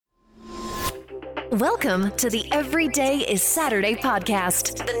Welcome to the Everyday is Saturday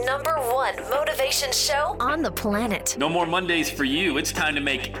podcast, the #1 motivation show on the planet. No more Mondays for you. It's time to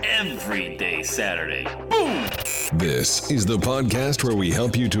make every day Saturday. Boom! This is the podcast where we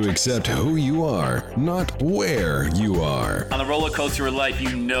help you to accept who you are, not where you are. On the roller coaster of life,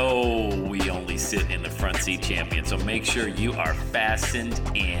 you know we only sit in the front seat, champion. So make sure you are fastened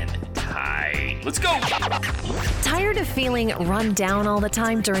in tight. Let's go! Tired of feeling run down all the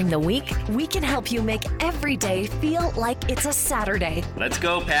time during the week? We can help you make every day feel like it's a Saturday. Let's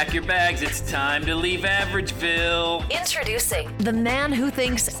go, pack your bags. It's time to leave Averageville. Introducing the man who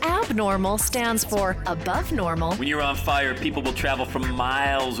thinks abnormal stands for above normal. When you're on fire, people will travel from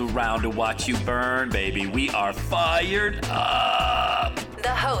miles around to watch you burn, baby. We are fired up. The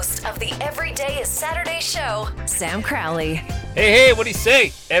host of the Everyday is Saturday show, Sam Crowley. Hey, what do you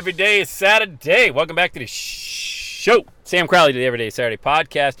say? Every day is Saturday. Welcome back to the show. Sam Crowley to the Everyday Saturday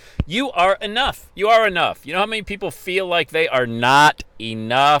podcast. You are enough. You are enough. You know how many people feel like they are not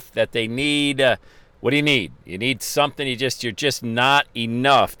enough, that they need, what do you need? You need something. You're just not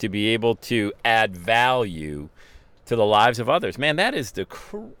enough to be able to add value to the lives of others. Man, that is the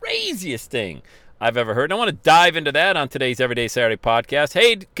craziest thing I've ever heard. And I want to dive into that on today's Everyday Saturday podcast.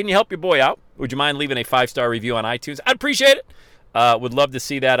 Hey, can you help your boy out? Would you mind leaving a 5-star review on iTunes? I'd appreciate it. Would love to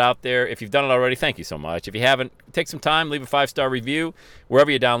see that out there. If you've done it already, thank you so much. If you haven't, take some time, leave a 5-star review wherever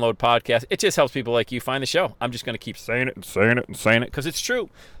you download podcasts. It just helps people like you find the show. I'm just going to keep saying it and saying it and saying it because it's true.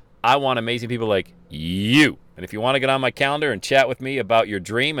 I want amazing people like you. And if you want to get on my calendar and chat with me about your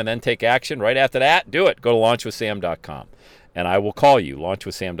dream and then take action right after that, do it. Go to launchwithsam.com. And I will call you,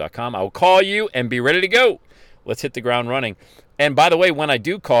 launchwithsam.com. I will call you and be ready to go. Let's hit the ground running. And by the way, when I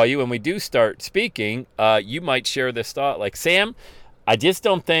do call you and we do start speaking, you might share this thought like, Sam, I just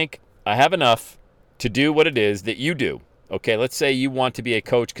don't think I have enough to do what it is that you do. Okay, let's say you want to be a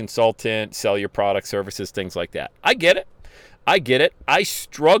coach, consultant, sell your products, services, things like that. I get it. I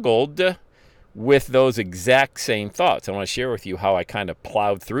struggled with those exact same thoughts. I want to share with you how I kind of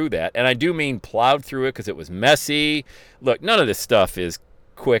plowed through that. And I do mean plowed through it because it was messy. Look, none of this stuff is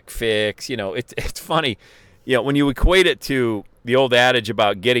quick fix. You know, it's funny. You know, when you equate it to the old adage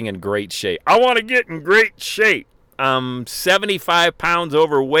about getting in great shape. I want to get in great shape. I'm 75 pounds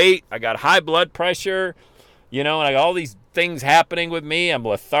overweight. I got high blood pressure, you know, and I got all these things happening with me. I'm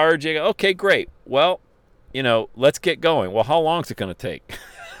lethargic. Okay, great. Well, you know, let's get going. Well, how long is it going to take?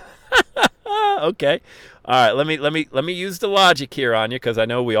 Okay. All right, let me use the logic here on you because I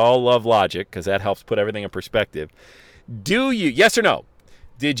know we all love logic because that helps put everything in perspective. Do you, yes or no,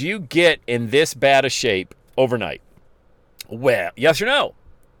 did you get in this bad a shape overnight? Well, yes or no?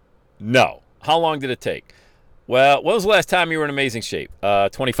 No. How long did it take? Well, when was the last time you were in amazing shape?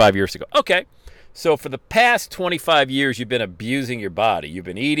 25 years ago. Okay. So for the past 25 years, you've been abusing your body. You've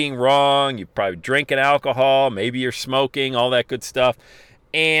been eating wrong. You're probably drinking alcohol. Maybe you're smoking, all that good stuff.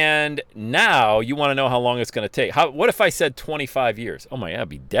 And now you want to know how long it's going to take. What if I said 25 years? Oh, my God, I'd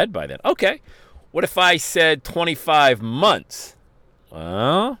be dead by then. Okay. What if I said 25 months?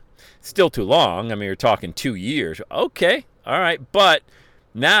 Well, still too long. I mean, you're talking 2 years. Okay. All right. But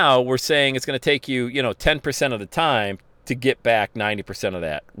now we're saying it's going to take you, 10% of the time to get back 90% of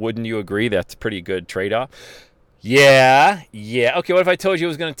that. Wouldn't you agree that's a pretty good trade-off? Yeah. Okay, what if I told you it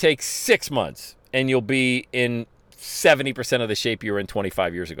was going to take 6 months and you'll be in 70% of the shape you were in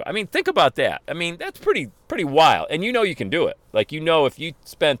 25 years ago? I mean, think about that. I mean, that's pretty wild. And you know you can do it. Like, if you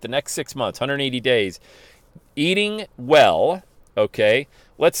spent the next 6 months, 180 days, eating well, okay,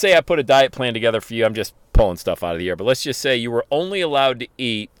 let's say I put a diet plan together for you. I'm just pulling stuff out of the air. But let's just say you were only allowed to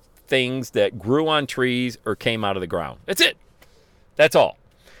eat things that grew on trees or came out of the ground. That's it. That's all.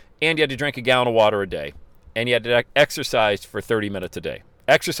 And you had to drink a gallon of water a day. And you had to exercise for 30 minutes a day.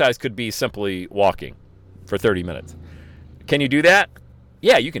 Exercise could be simply walking for 30 minutes. Can you do that?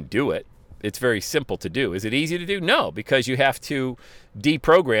 Yeah, you can do it. It's very simple to do. Is it easy to do? No, because you have to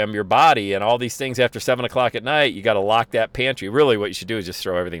deprogram your body and all these things after 7 o'clock at night. You got to lock that pantry. Really, what you should do is just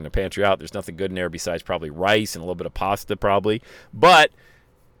throw everything in the pantry out. There's nothing good in there besides probably rice and a little bit of pasta probably. But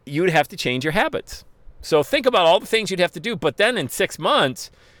you'd have to change your habits. So think about all the things you'd have to do. But then in 6 months,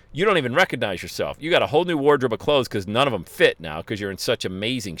 you don't even recognize yourself. You got a whole new wardrobe of clothes because none of them fit now because you're in such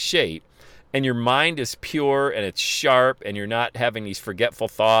amazing shape. And your mind is pure and it's sharp and you're not having these forgetful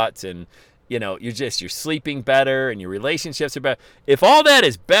thoughts and, you're sleeping better and your relationships are better. If all that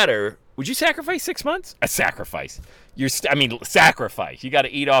is better, would you sacrifice 6 months? A sacrifice. Sacrifice. You got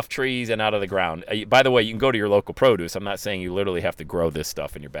to eat off trees and out of the ground. By the way, you can go to your local produce. I'm not saying you literally have to grow this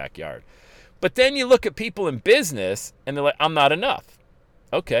stuff in your backyard. But then you look at people in business and they're like, I'm not enough.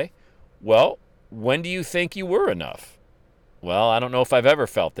 Okay. Well, when do you think you were enough? Well, I don't know if I've ever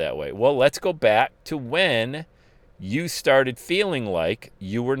felt that way. Well, let's go back to when you started feeling like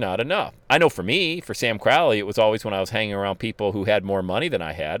you were not enough. I know for me, for Sam Crowley, it was always when I was hanging around people who had more money than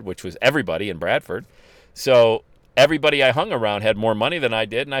I had, which was everybody in Bradford. So everybody I hung around had more money than I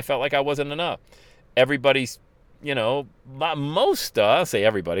did, and I felt like I wasn't enough. Everybody's, I'll say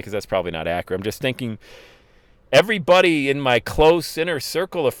everybody because that's probably not accurate. I'm just thinking everybody in my close inner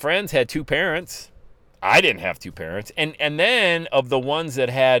circle of friends had two parents. I didn't have two parents. And then of the ones that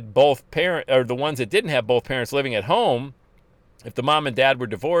had both parents, or the ones that didn't have both parents living at home, if the mom and dad were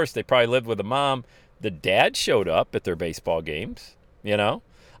divorced, they probably lived with the mom. The dad showed up at their baseball games,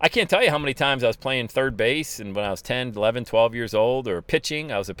 I can't tell you how many times I was playing third base, and when I was 10, 11, 12 years old, or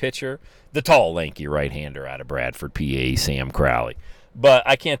pitching, I was a pitcher. The tall, lanky right-hander out of Bradford, PA, Sam Crowley. But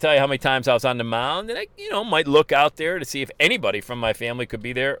I can't tell you how many times I was on the mound, and I, might look out there to see if anybody from my family could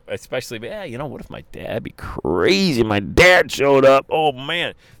be there, especially, what if my dad? That'd be crazy. My dad showed up. Oh,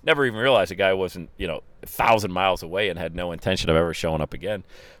 man. Never even realized the guy wasn't, 1,000 miles away and had no intention of ever showing up again.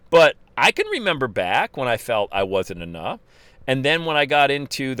 But I can remember back when I felt I wasn't enough. And then when I got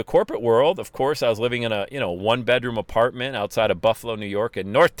into the corporate world, of course, I was living in a, one-bedroom apartment outside of Buffalo, New York,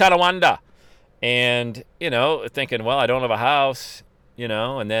 in North Tonawanda. And, thinking, well, I don't have a house.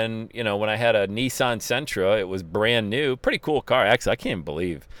 And then, when I had a Nissan Sentra, it was brand new. Pretty cool car. Actually, I can't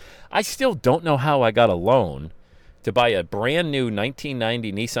believe. I still don't know how I got a loan to buy a brand new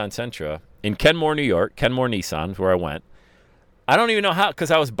 1990 Nissan Sentra in Kenmore, New York. Kenmore Nissan is where I went. I don't even know how, because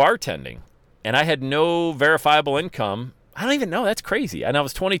I was bartending. And I had no verifiable income. I don't even know. That's crazy. And I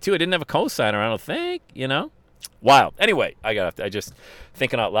was 22. I didn't have a cosigner, I don't think, Wild. Anyway, I just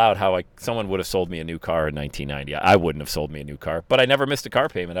thinking out loud how someone would have sold me a new car in 1990. I wouldn't have sold me a new car, but I never missed a car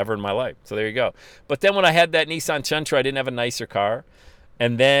payment ever in my life. So there you go. But then when I had that Nissan Sentra, I didn't have a nicer car.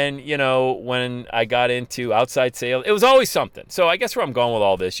 And then, when I got into outside sales, it was always something. So I guess where I'm going with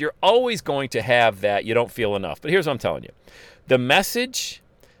all this, you're always going to have that you don't feel enough. But here's what I'm telling you. The message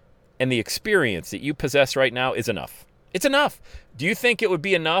and the experience that you possess right now is enough. It's enough. Do you think it would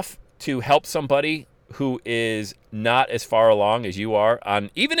be enough to help somebody who is not as far along as you are on,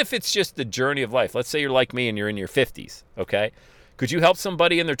 even if it's just the journey of life? Let's say you're like me and you're in your 50s, okay? Could you help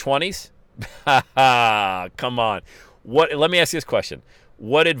somebody in their 20s? Come on. Let me ask you this question.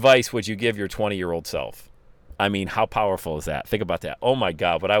 What advice would you give your 20-year-old self? I mean, how powerful is that? Think about that. Oh my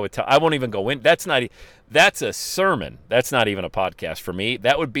God, what I would tell, I won't even go in. That's a sermon. That's not even a podcast for me.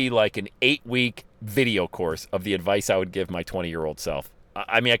 That would be like an 8-week video course of the advice I would give my 20-year-old self.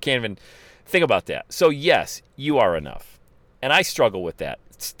 I mean, I can't even think about that. So yes, you are enough. And I struggle with that.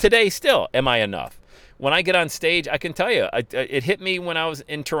 Today still, am I enough? When I get on stage, I can tell you, it hit me when I was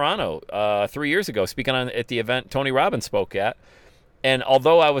in Toronto 3 years ago, speaking at the event Tony Robbins spoke at. And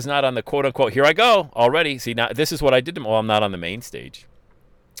although I was not on the quote-unquote, here I go already. See, now this is what I did. Well, I'm not on the main stage.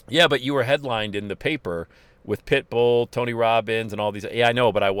 Yeah, but you were headlined in the paper with Pitbull, Tony Robbins, and all these. Yeah, I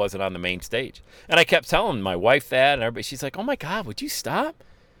know, but I wasn't on the main stage. And I kept telling my wife that, and everybody, she's like, oh, my God, would you stop?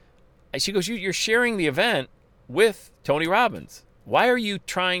 And she goes, you're sharing the event with Tony Robbins. Why are you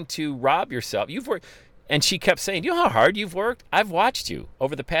trying to rob yourself? You've worked. And she kept saying, you know how hard you've worked? I've watched you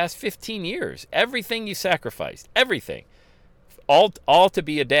over the past 15 years. Everything you sacrificed, everything. All to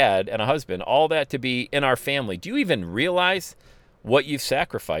be a dad and a husband, all that to be in our family. Do you even realize what you've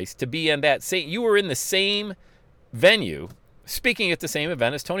sacrificed to be in that same? You were in the same venue, speaking at the same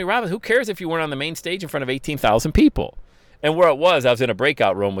event as Tony Robbins. Who cares if you weren't on the main stage in front of 18,000 people? And where it was, I was in a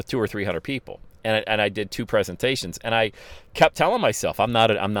breakout room with 200 or 300 people, and I did 2 presentations. And I kept telling myself, I'm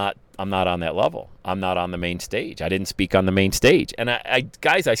not on that level. I'm not on the main stage. I didn't speak on the main stage. And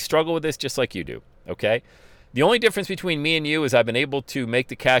guys, I struggle with this just like you do. Okay. The only difference between me and you is I've been able to make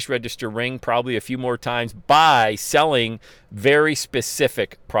the cash register ring probably a few more times by selling very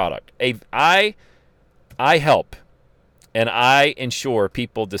specific product. I help and I ensure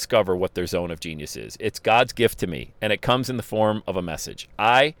people discover what their zone of genius is. It's God's gift to me, and it comes in the form of a message.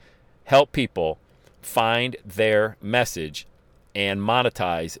 I help people find their message and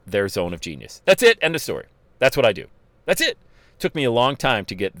monetize their zone of genius. That's it. End of story. That's what I do. That's it. Took me a long time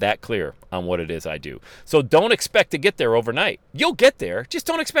to get that clear on what it is I do. So don't expect to get there overnight. You'll get there. Just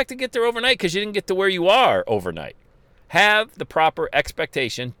don't expect to get there overnight because you didn't get to where you are overnight. Have the proper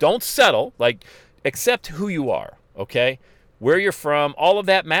expectation. Don't settle. Accept who you are, okay? Where you're from, all of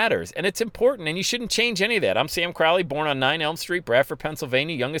that matters. And it's important, and you shouldn't change any of that. I'm Sam Crowley, born on 9 Elm Street, Bradford,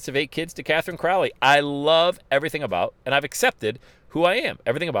 Pennsylvania, youngest of 8 kids to Catherine Crowley. I love everything about, and I've accepted who I am,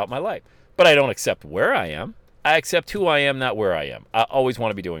 everything about my life. But I don't accept where I am. I accept who I am, not where I am. I always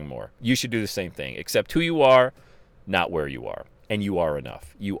want to be doing more. You should do the same thing. Accept who you are, not where you are. And you are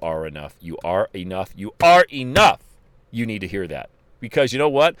enough. You are enough. You are enough. You are enough. you need to hear that. Because you know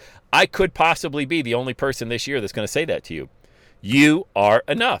what? I could possibly be the only person this year that's going to say that to you. You are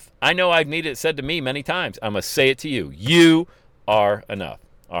enough. I know I've needed it said to me many times. I'm going to say it to you. You are enough.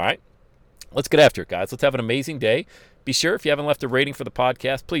 All right? Let's get after it, guys. Let's have an amazing day. Be sure, if you haven't left a rating for the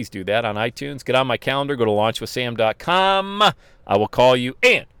podcast, please do that on iTunes. Get on my calendar. Go to launchwithsam.com. I will call you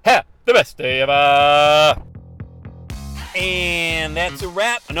and have the best day ever. And that's a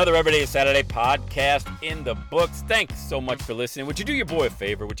wrap. Another Everyday is Saturday podcast in the books. Thanks so much for listening. Would you do your boy a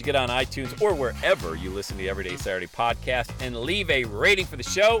favor? Would you get on iTunes or wherever you listen to the Everyday Saturday podcast and leave a rating for the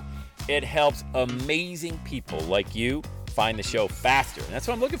show? It helps amazing people like you find the show faster. And that's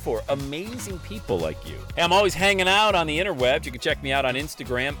what I'm looking for, amazing people like you. Hey, I'm always hanging out on the interwebs. You can check me out on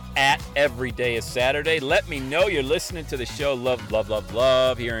Instagram at EverydayIsSaturday. Let me know you're listening to the show.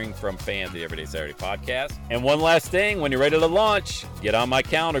 Love hearing from fans of the Everyday Saturday podcast. And one last thing, when you're ready to launch, get on my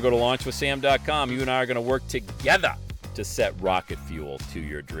calendar, go to launchwithsam.com. You and I are going to work together to set rocket fuel to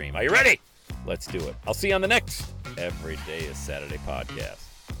your dream. Are you ready? Let's do it. I'll see you on the next Everyday is Saturday podcast.